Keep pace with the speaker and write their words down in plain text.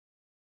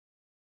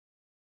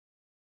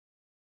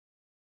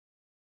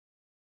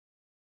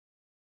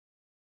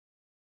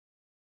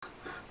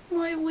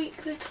My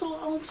weak little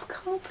arms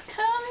can't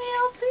carry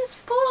out these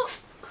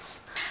books.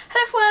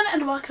 Hello everyone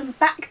and welcome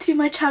back to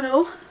my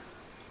channel.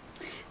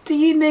 Do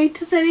you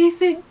notice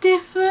anything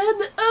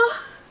different?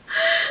 Oh,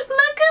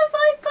 look at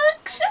my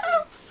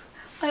bookshelves.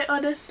 I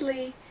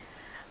honestly,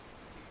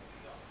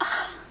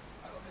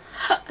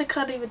 I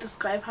can't even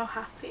describe how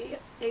happy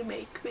they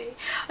make me.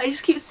 I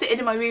just keep sitting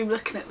in my room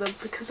looking at them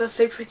because they're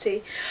so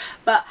pretty.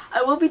 But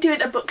I will be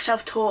doing a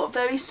bookshelf tour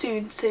very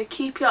soon, so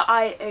keep your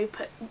eye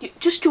open.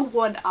 Just your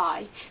one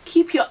eye.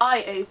 Keep your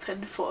eye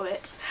open for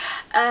it.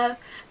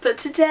 But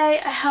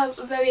today I have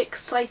a very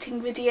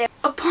exciting video.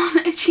 Upon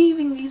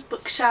achieving these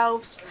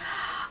bookshelves,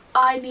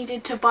 I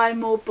needed to buy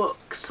more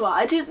books. Well,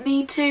 I didn't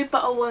need to,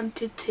 but I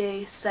wanted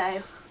to,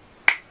 so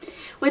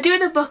we're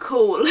doing a book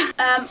haul.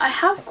 I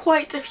have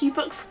quite a few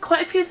books,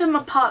 quite a few of them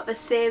are part of a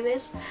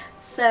series,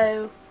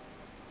 so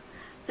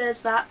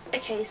there's that.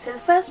 Okay, so the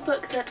first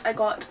book that I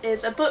got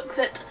is a book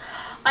that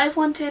I've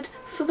wanted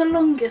for the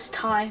longest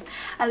time,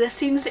 and as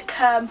soon as it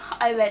came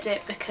I read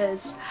it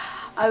because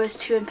I was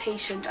too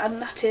impatient, and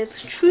that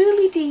is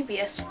Truly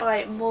Devious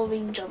by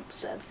Maureen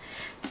Johnson.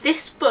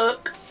 This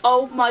book,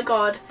 oh my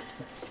god,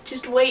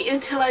 just wait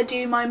until I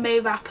do my May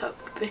wrap up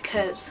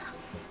because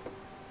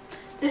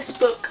this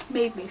book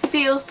made me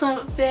feel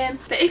something.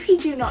 But if you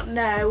do not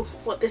know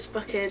what this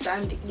book is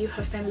and you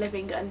have been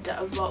living under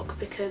a rock,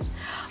 because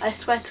I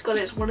swear to god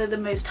it's one of the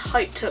most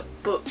hyped up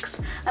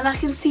books, and I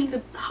can see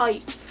the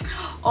hype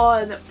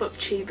on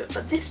BookTube,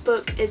 but this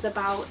book is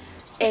about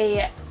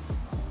a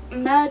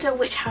murder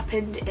which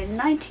happened in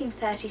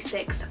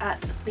 1936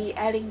 at the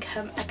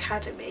Ellingham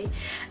Academy.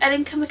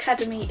 Ellingham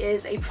Academy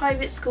is a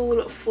private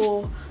school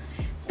for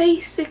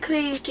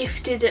basically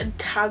gifted and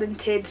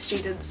talented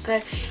students. So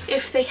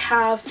if they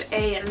have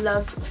a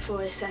love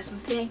for a certain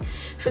thing,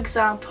 for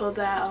example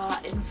there are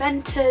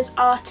inventors,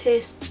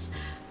 artists,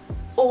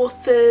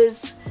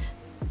 authors,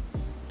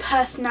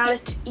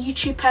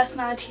 YouTube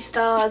personality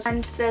stars,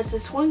 and there's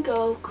this one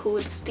girl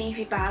called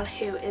Stevie Bell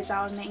who is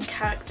our main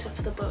character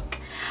for the book,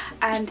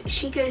 and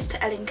she goes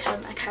to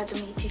Ellingham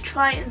Academy to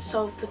try and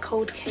solve the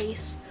cold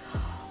case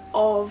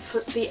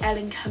of the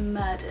Ellingham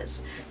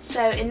murders.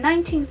 So in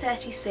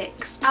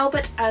 1936,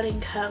 Albert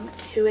Ellingham,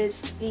 who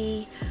is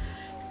the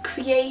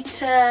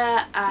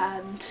creator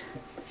and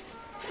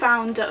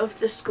founder of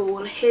the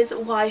school, his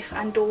wife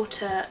and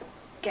daughter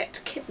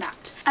get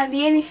kidnapped, and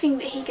the only thing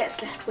that he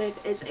gets left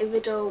with is a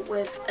riddle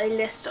with a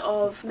list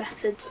of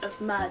methods of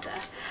murder.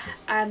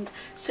 And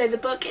so the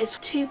book is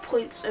 2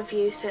 points of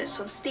view, so it's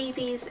from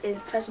Stevie's in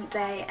present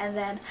day and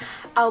then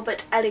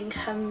Albert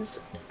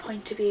Ellingham's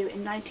point of view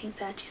in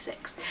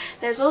 1936.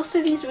 There's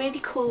also these really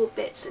cool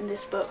bits in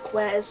this book,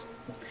 whereas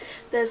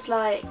there's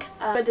like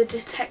where the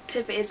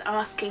detective is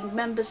asking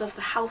members of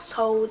the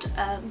household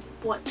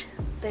what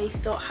they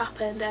thought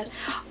happened, and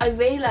I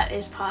really like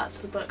those parts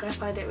of the book. I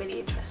find it really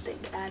interesting.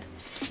 And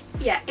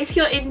yeah, if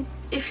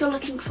you're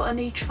looking for a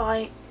new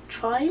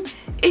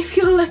if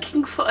you're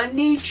looking for a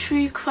new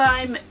true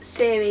crime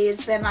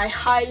series, then I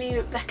highly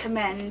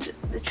recommend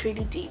the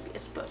Truly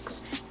Devious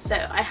books.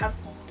 So I have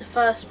the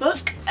first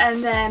book,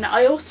 and then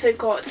I also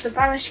got The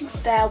Vanishing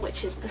Stair,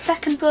 which is the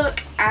second book,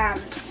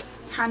 and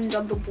Hand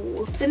on the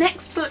Wall. The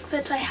next book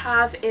that I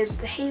have is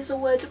The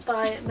Hazelwood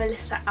by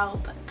Melissa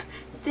Albert.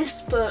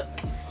 This book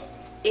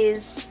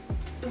is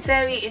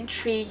very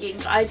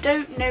intriguing. I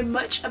don't know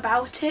much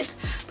about it,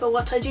 but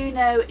what I do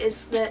know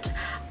is that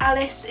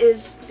Alice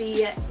is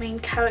the main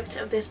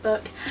character of this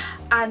book,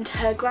 and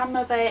her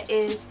grandmother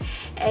is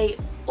a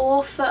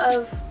author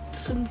of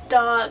some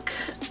dark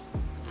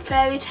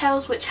fairy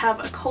tales which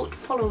have a cult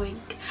following,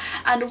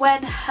 and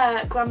when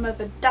her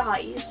grandmother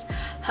dies,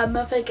 her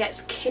mother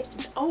gets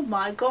kidnapped. Oh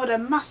my god, a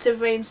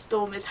massive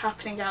rainstorm is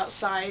happening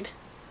outside.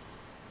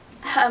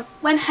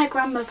 When her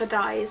grandmother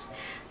dies,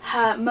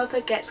 her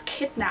mother gets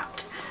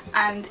kidnapped,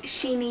 and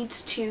she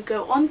needs to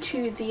go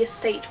onto the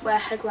estate where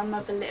her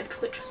grandmother lived,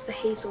 which was the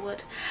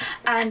Hazelwood,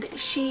 and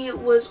she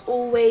was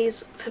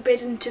always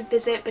forbidden to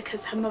visit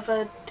because her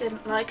mother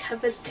didn't like her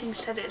visiting. She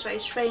said it was very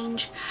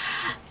strange,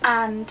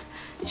 and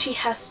she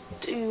has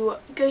to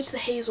go to the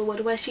Hazelwood,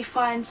 where she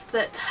finds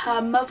that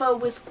her mother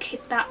was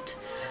kidnapped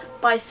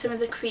by some of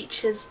the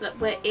creatures that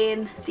were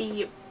in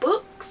the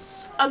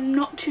books. I'm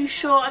not too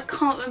sure, I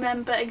can't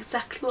remember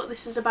exactly what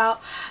this is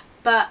about,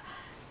 but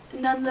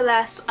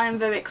nonetheless I'm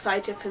very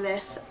excited for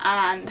this,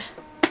 and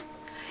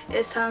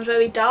it sounds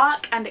very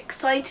dark and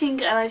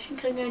exciting, and I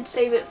think I'm going to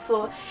save it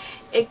for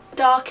a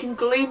dark and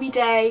gloomy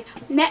day.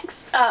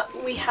 Next up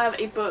we have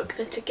a book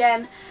that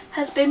again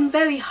has been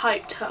very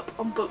hyped up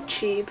on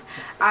BookTube,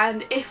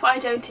 and if I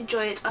don't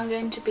enjoy it I'm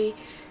going to be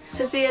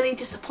severely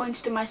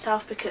disappointed in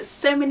myself because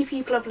so many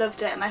people have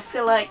loved it, and I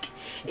feel like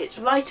it's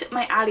right up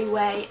my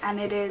alleyway, and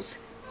it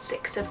is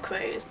Six of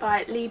Crows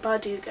by Leigh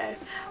Bardugo.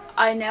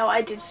 I know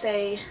I did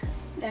say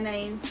the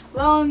name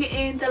wrong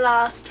in the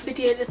last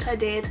video that I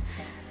did.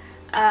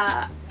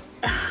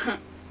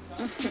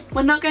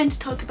 We're not going to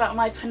talk about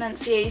my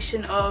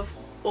pronunciation of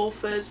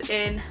authors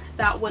in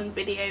that one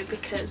video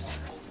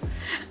because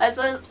As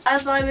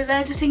I was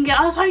editing it,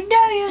 I was like,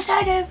 no, you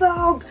said it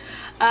wrong.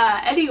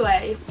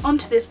 Anyway,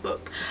 onto this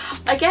book.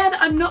 Again,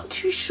 I'm not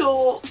too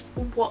sure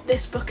what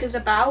this book is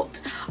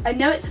about. I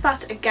know it's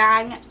about a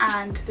gang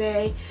and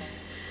they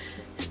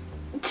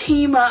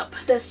team up.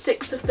 There's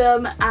 6 of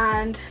them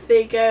and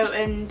they go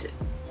and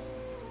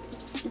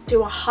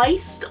do a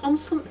heist on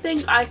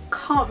something. I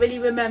can't really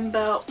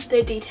remember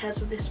the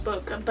details of this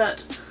book,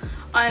 but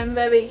I'm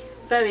very,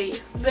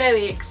 very,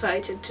 very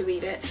excited to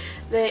read it.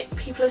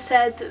 People have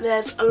said that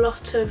there's a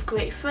lot of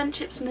great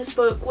friendships in this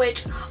book,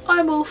 which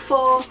I'm all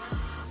for.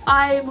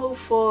 I'm all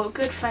for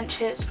good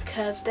friendships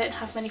because I don't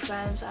have many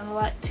friends and I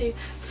like to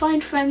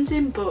find friends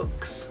in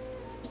books.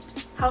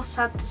 How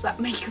sad does that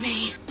make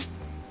me?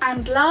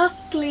 And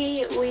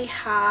lastly, we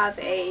have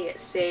a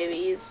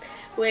series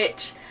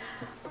which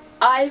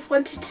I've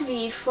wanted to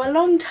read for a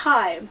long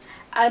time,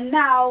 and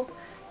now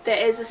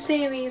there is a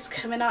series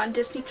coming out on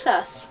Disney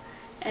Plus.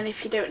 And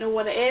if you don't know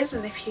what it is,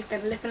 and if you've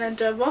been living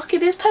under a rock,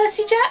 it is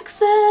Percy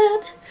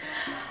Jackson!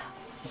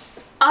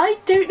 I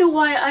don't know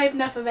why I've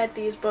never read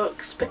these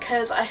books,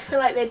 because I feel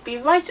like they'd be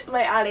right up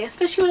my alley,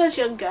 especially when I was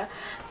younger,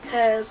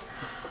 because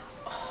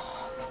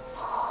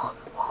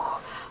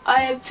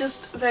I am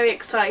just very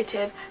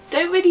excited.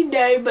 Don't really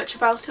know much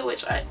about it,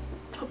 which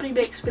probably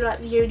makes me like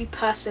the only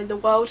person in the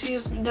world who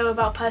doesn't know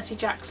about Percy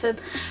Jackson,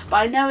 but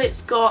I know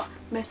it's got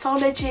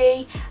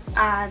mythology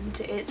and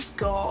it's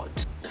got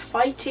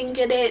fighting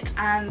in it,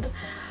 and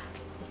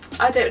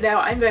I don't know,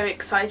 I'm very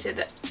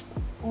excited.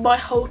 My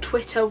whole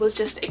Twitter was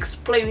just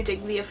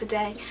exploding the other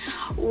day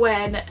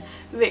when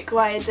Rick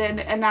Riordan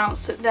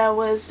announced that there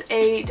was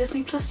a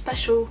Disney Plus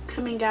special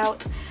coming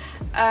out,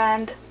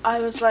 and I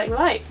was like,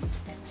 right,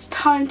 it's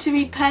time to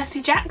read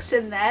Percy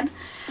Jackson then.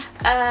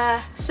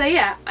 So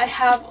yeah, I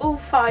have all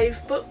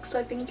 5 books,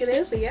 I think it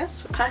is,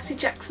 yes. Percy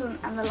Jackson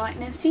and the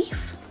Lightning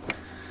Thief,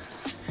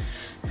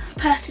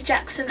 Percy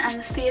Jackson and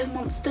the Sea of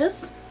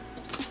Monsters,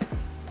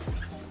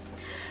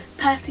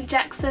 Percy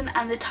Jackson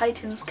and the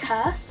Titan's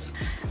Curse,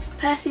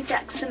 Percy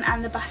Jackson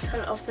and the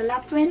Battle of the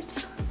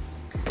Labyrinth,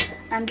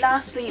 and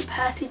lastly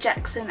Percy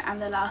Jackson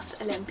and the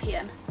Last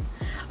Olympian.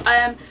 I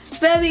am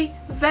very,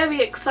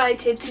 very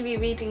excited to be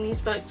reading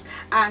these books,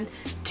 and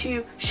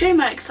to show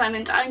my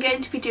excitement I'm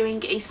going to be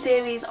doing a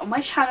series on my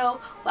channel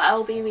where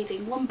I'll be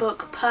reading 1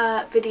 book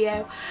per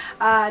video,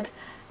 and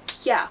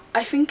yeah,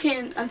 I'm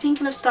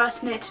thinking of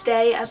starting it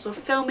today as of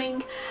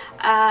filming,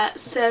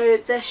 so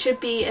there should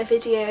be a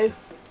video,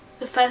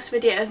 the first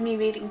video of me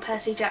reading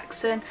Percy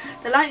Jackson,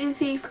 The Lightning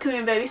Thief,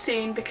 coming very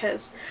soon,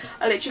 because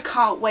I literally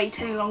can't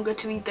wait any longer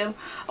to read them.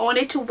 I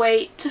wanted to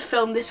wait to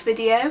film this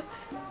video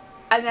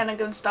and then I'm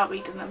going to start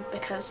reading them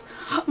because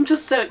I'm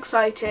just so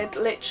excited.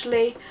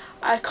 Literally,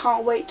 I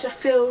can't wait to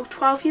feel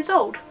 12 years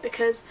old,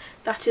 because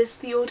that is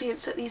the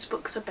audience that these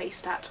books are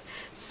based at.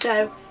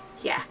 So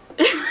yeah.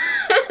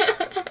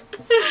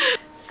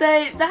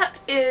 So that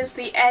is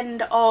the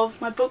end of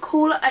my book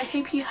haul. I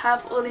hope you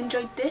have all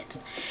enjoyed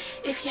this.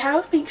 If you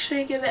have, make sure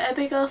you give it a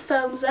big old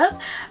thumbs up,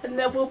 and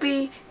there will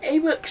be a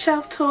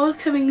bookshelf tour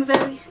coming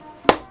very...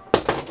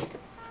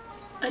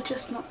 I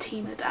just knocked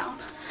Tina down.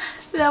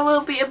 There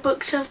will be a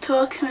bookshelf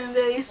tour coming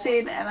very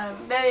soon, and I'm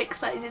very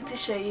excited to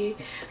show you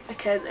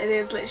because it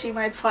is literally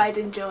my pride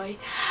and joy.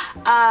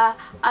 I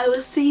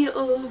will see you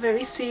all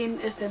very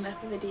soon with another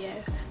video.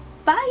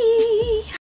 Bye!